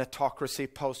digitalization,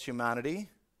 netocracy, post-humanity.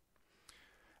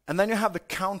 And then you have the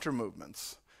counter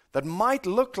movements that might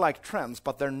look like trends,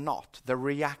 but they're not. They're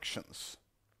reactions.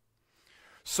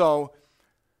 So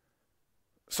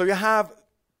you have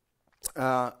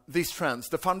these trends.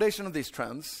 The foundation of these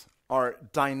trends are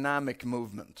dynamic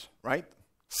movement, right?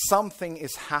 Something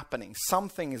is happening.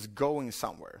 Something is going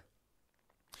somewhere.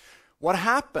 What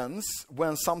happens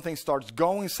when something starts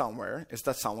going somewhere is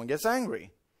that someone gets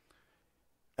angry.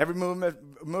 Every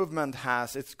movement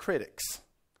has its critics.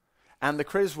 And the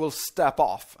critics will step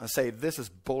off and say, this is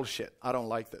bullshit. I don't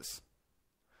like this.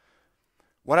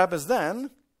 What happens then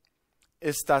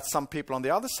is that some people on the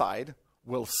other side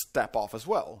will step off as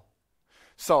well.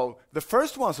 So the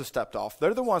first ones who stepped off,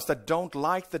 they're the ones that don't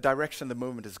like the direction the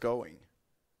movement is going.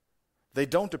 They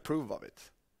don't approve of it.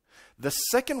 The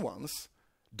second ones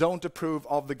don't approve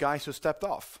of the guys who stepped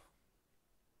off.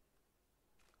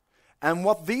 And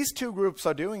what these two groups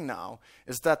are doing now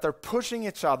is that they're pushing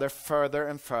each other further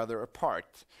and further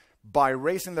apart by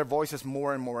raising their voices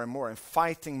more and more and more and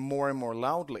fighting more and more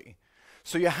loudly.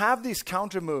 So you have these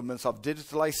counter movements of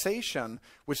digitalization,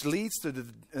 which leads to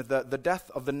the death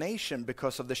of the nation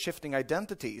because of the shifting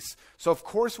identities. So of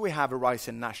course we have a rise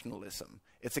in nationalism.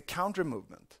 It's a counter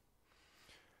movement.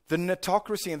 The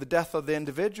netocracy and the death of the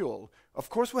individual, of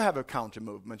course we have a counter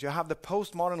movement. You have the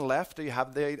postmodern left, or you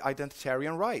have the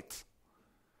identitarian right.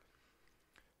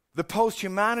 The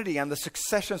post-humanity and the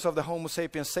successions of the Homo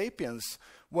sapiens sapiens,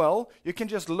 well, you can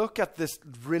just look at this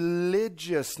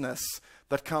religiousness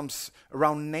that comes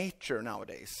around nature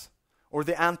nowadays, or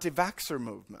the anti-vaxxer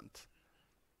movement.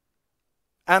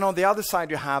 And on the other side,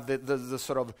 you have the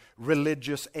sort of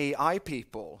religious AI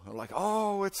people who are like,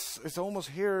 oh, it's almost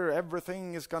here.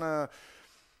 Everything is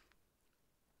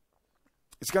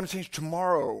it's gonna change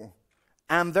tomorrow,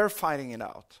 and they're fighting it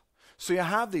out. So you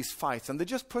have these fights, and they're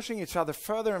just pushing each other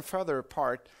further and further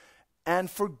apart, and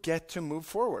forget to move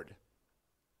forward.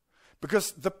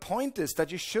 Because the point is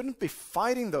that you shouldn't be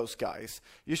fighting those guys.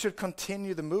 You should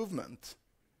continue the movement.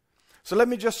 So let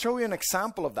me just show you an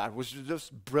example of that, which is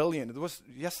just brilliant. It was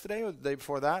yesterday or the day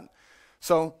before that.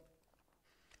 So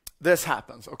this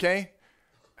happens, okay?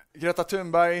 Greta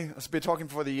Thunberg has been talking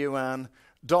before the UN.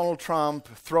 Donald Trump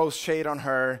throws shade on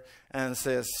her and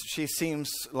says she seems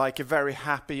like a very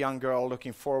happy young girl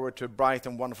looking forward to a bright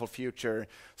and wonderful future.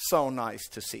 So nice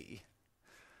to see.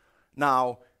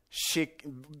 Now,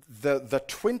 the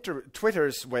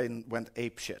Twitters went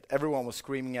apeshit. Everyone was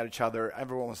screaming at each other.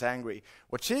 Everyone was angry.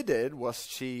 What she did was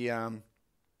she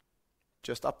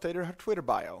just updated her Twitter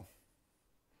bio.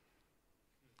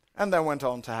 And then went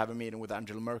on to have a meeting with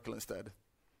Angela Merkel instead.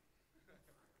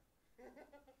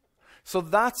 So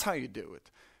that's how you do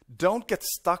it. Don't get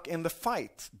stuck in the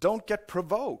fight. Don't get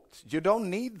provoked. You don't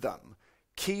need them.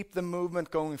 Keep the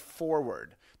movement going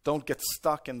forward. Don't get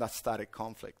stuck in that static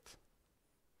conflict.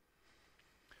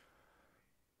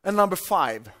 And number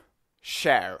 5,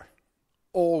 share.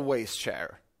 always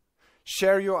share.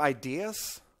 Share your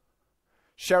ideas,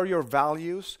 share your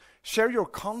values, share your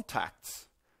contacts.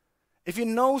 If you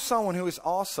know someone who is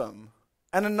awesome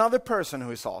and another person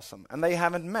who is awesome and they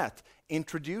haven't met,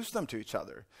 introduce them to each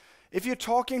other. If you're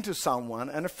talking to someone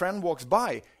and a friend walks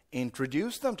by,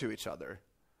 introduce them to each other.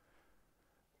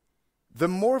 The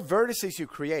more vertices you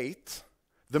create,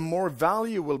 the more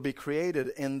value will be created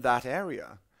in that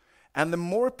area. And the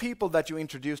more people that you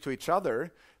introduce to each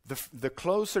other, the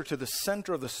closer to the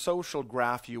center of the social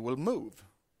graph you will move.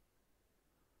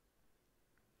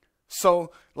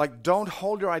 So, like, don't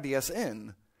hold your ideas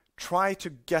in. Try to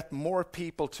get more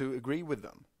people to agree with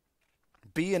them.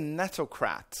 Be a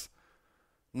netocrat,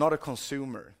 not a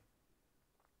consumer.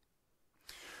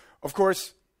 Of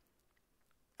course,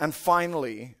 and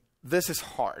finally, this is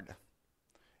hard.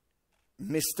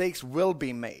 Mistakes will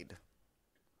be made.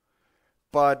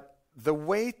 But the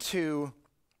way to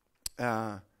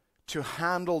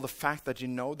handle the fact that you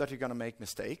know that you're going to make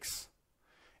mistakes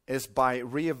is by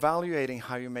reevaluating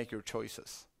how you make your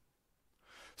choices.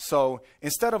 So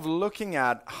instead of looking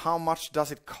at how much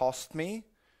does it cost me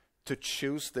to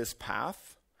choose this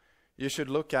path, you should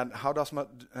look at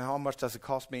how much does it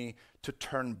cost me to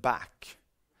turn back.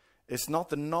 It's not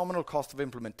the nominal cost of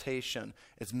implementation,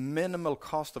 it's minimal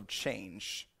cost of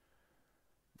change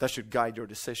that should guide your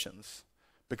decisions.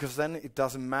 Because then it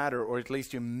doesn't matter, or at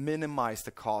least you minimize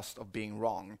the cost of being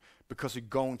wrong, because you're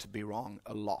going to be wrong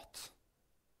a lot.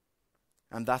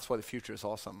 And that's why the future is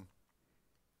awesome.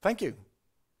 Thank you.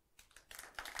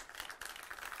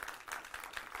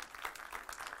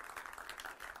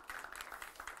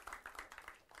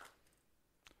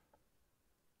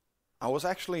 I was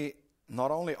actually not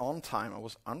only on time, I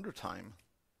was under time.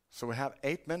 So we have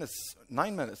 9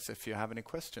 minutes if you have any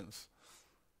questions.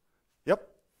 Yep.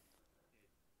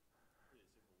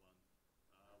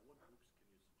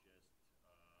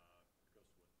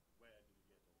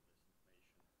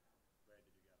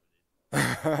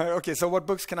 Okay, so what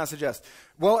books can I suggest?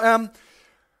 Well,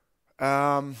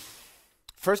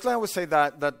 firstly, I would say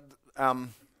that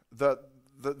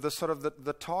the sort of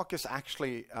the talk is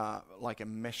actually like a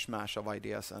mishmash of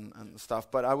ideas and stuff.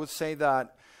 But I would say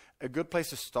that a good place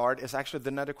to start is actually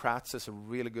The Netocrats is a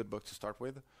really good book to start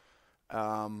with.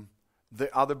 The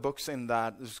other books in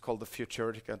that is called the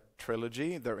Futuristica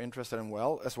trilogy. They're interested in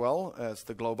as well as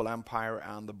The Global Empire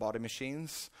and The Body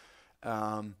Machines.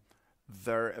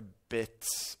 They're a bit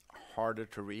harder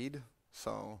to read,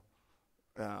 so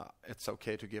it's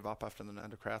okay to give up after The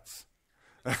Netocrats.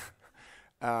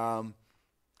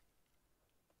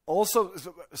 Also,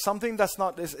 something that's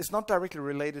it's not directly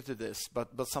related to this, but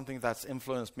something that's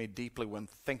influenced me deeply when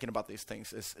thinking about these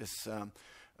things is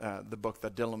the book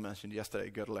that Dylan mentioned yesterday,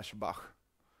 Gödel Bach,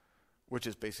 which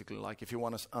is basically like, if you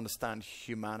want to understand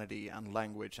humanity and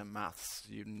language and maths,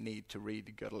 you need to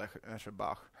read Gödel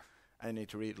Bach. I need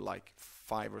to read like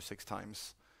 5 or 6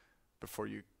 times before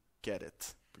you get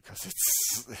it, because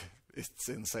it's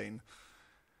insane.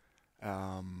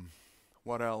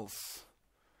 What else?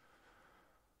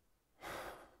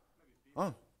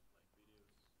 Oh,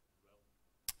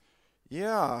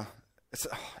 yeah.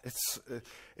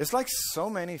 It's like so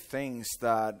many things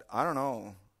that I don't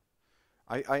know.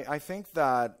 I think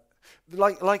that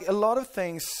like a lot of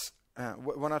things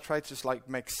when I try to just like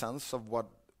make sense of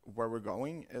where we're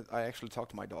going, I actually talk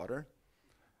to my daughter,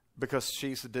 because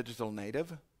she's a digital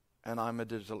native and I'm a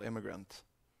digital immigrant.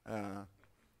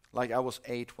 Like I was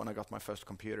 8 when I got my first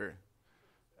computer.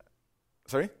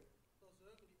 Sorry?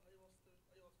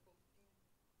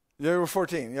 Yeah, you were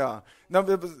 14. Yeah. No,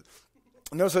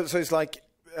 no. So it's like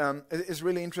it's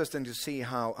really interesting to see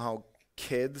how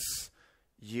kids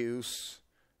use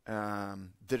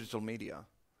digital media,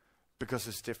 because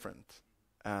it's different.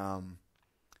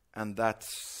 And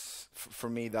that's, for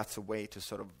me, that's a way to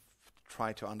sort of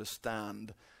try to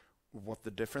understand what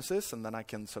the difference is, and then I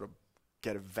can sort of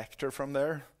get a vector from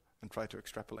there and try to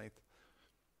extrapolate.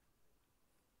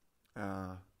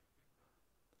 And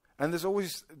there's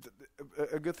always,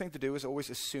 a good thing to do is always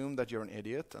assume that you're an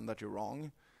idiot and that you're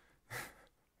wrong.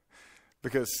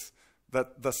 Because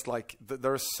that's like,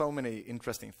 there are so many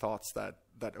interesting thoughts that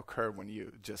occur when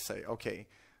you just say, okay,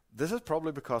 this is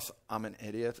probably because I'm an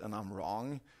idiot and I'm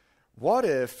wrong. What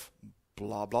if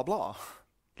blah, blah, blah?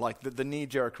 Like the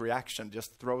knee-jerk reaction,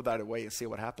 just throw that away and see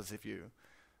what happens if you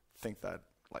think that,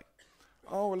 like,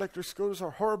 oh, electric scooters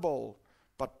are horrible,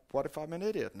 but what if I'm an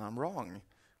idiot and I'm wrong?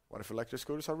 What if electric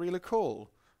scooters are really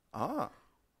cool?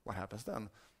 What happens then?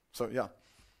 So, yeah.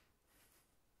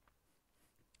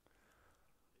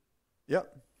 Yeah.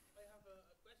 I have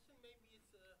a question, maybe it's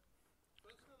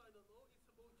personal, I don't know. It's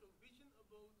about your vision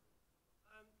about,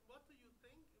 what do you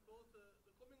think about the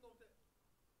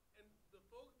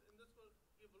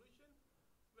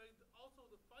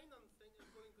the financing is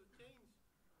going to change,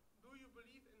 do you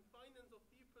believe in finance of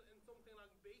people in something like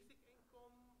basic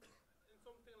income, in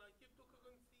something like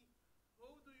cryptocurrency?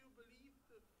 How do you believe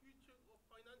the future of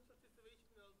financial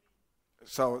situation will be?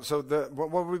 So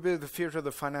what would be the future of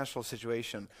the financial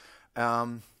situation?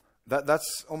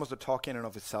 That's almost a talk in and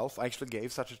of itself. I actually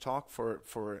gave such a talk for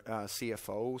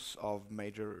CFOs of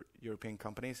major European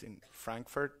companies in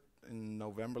Frankfurt in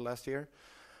November last year.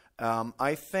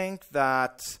 I think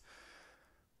that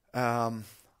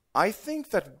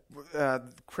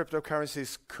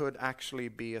cryptocurrencies could actually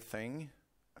be a thing.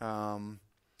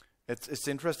 It's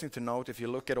interesting to note, if you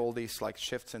look at all these like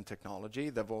shifts in technology,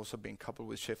 they've also been coupled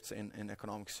with shifts in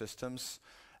economic systems,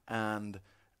 and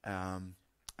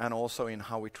also in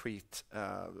how we treat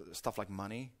stuff like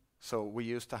money. So we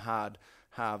used to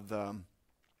have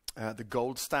the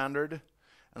gold standard,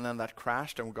 and then that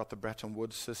crashed, and we got the Bretton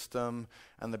Woods system,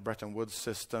 and the Bretton Woods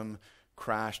system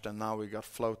crashed, and now we got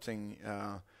floating.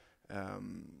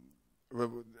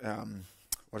 What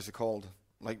is it called?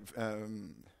 Like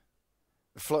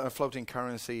floating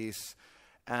currencies.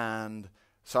 And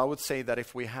so I would say that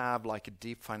if we have like a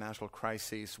deep financial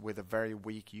crisis with a very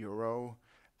weak euro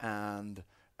and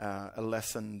a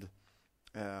lessened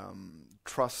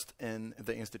trust in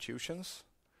the institutions,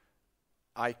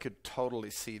 I could totally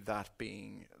see that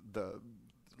being the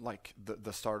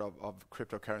start of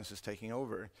cryptocurrencies taking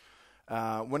over.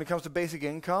 When it comes to basic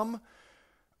income,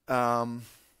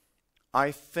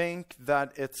 I think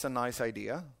that it's a nice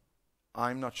idea.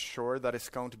 I'm not sure that it's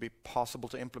going to be possible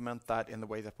to implement that in the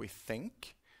way that we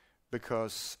think,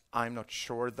 because I'm not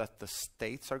sure that the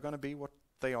states are going to be what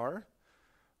they are.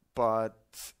 But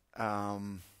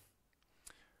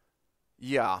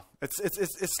yeah,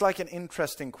 it's like an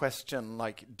interesting question.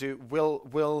 Like,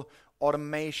 will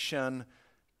automation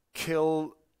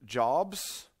kill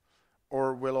jobs,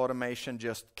 or will automation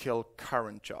just kill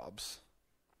current jobs?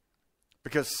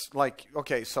 Because, like,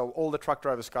 okay, so all the truck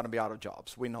drivers are going to be out of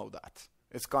jobs. We know that.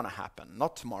 It's going to happen.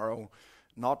 Not tomorrow,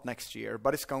 not next year,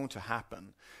 but it's going to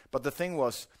happen. But the thing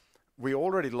was, we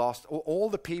already lost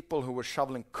all the people who were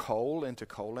shoveling coal into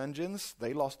coal engines.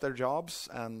 They lost their jobs,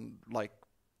 and, like,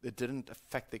 it didn't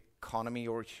affect the economy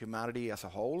or humanity as a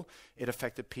whole. It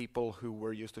affected people who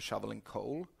were used to shoveling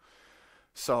coal.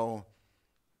 So,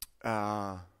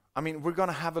 I mean, we're going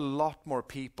to have a lot more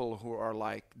people who are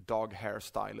like dog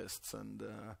hairstylists and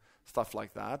stuff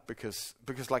like that, because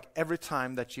like every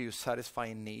time that you satisfy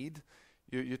a need,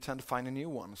 you tend to find a new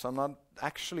one. So I'm not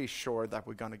actually sure that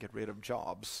we're going to get rid of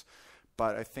jobs,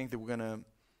 but I think that we're going to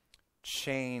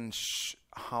change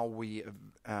how we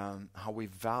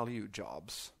value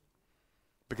jobs.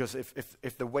 Because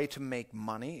if the way to make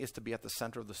money is to be at the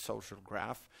center of the social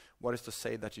graph, what is to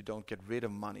say that you don't get rid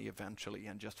of money eventually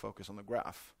and just focus on the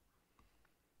graph?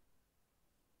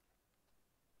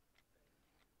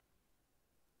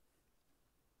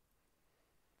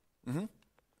 Mm-hmm.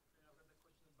 I've got a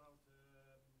question about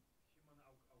human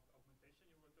augmentation.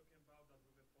 You were talking about that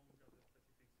with the phone we got a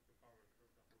specific superpower, for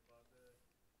example. But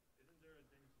isn't there a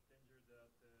danger that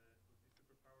with these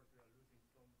superpowers we are losing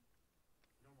some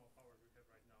normal powers we have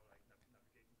right now, like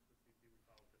navigating through city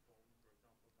without the phone, for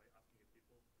example, by asking the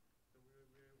people? So we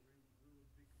will become inferior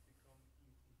in some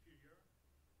important skills that when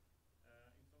some fuck-up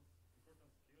happens, for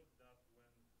example, we are out of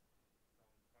phone,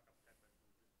 out of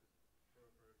battery, we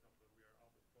will just be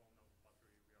helpless or something like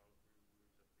that.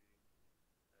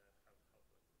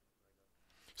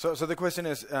 So the question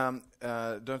is,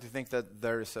 don't you think that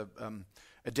there is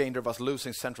a danger of us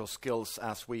losing central skills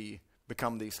as we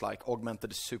become these like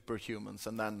augmented superhumans,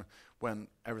 and then when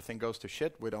everything goes to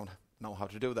shit, we don't know how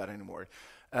to do that anymore?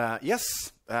 Yes,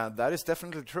 that is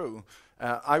definitely true.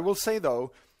 I will say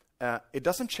though, it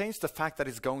doesn't change the fact that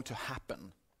it's going to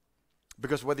happen,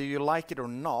 because whether you like it or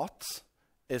not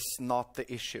is not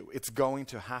the issue. It's going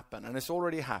to happen, and it's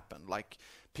already happened. Like,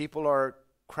 people are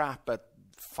crap at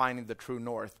finding the true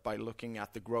north by looking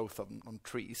at the growth on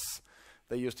trees.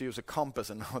 They used to use a compass,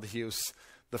 and now they use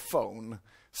the phone.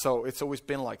 So it's always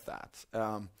been like that.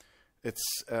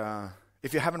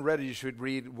 If you haven't read it, you should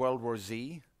read World War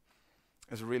Z.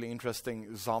 It's a really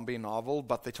interesting zombie novel,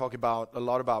 but they talk a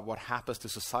lot about what happens to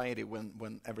society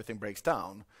when everything breaks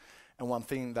down. And one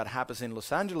thing that happens in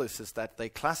Los Angeles is that they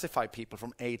classify people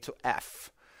from A to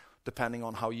F, depending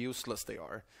on how useless they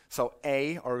are. So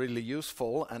A are really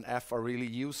useful, and F are really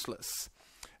useless.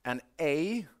 And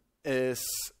A is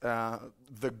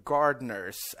the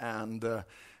gardeners and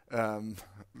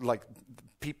like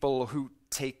people who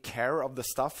take care of the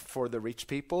stuff for the rich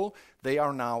people. They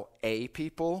are now A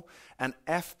people. And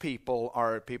F people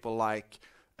are people like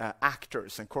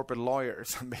actors and corporate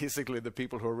lawyers, and basically the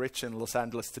people who are rich in Los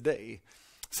Angeles today.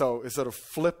 So it sort of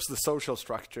flips the social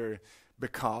structure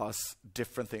because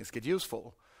different things get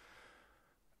useful.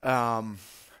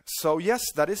 So yes,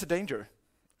 that is a danger.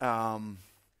 And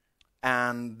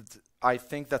I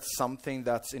think that's something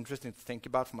that's interesting to think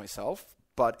about for myself,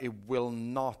 but it will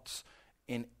not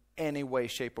in any way,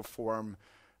 shape, or form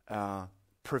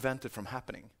prevent it from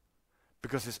happening,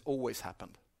 because it's always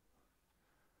happened.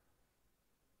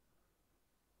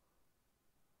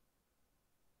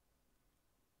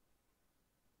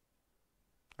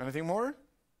 Anything more?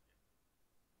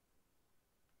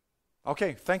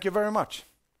 Okay, thank you very much.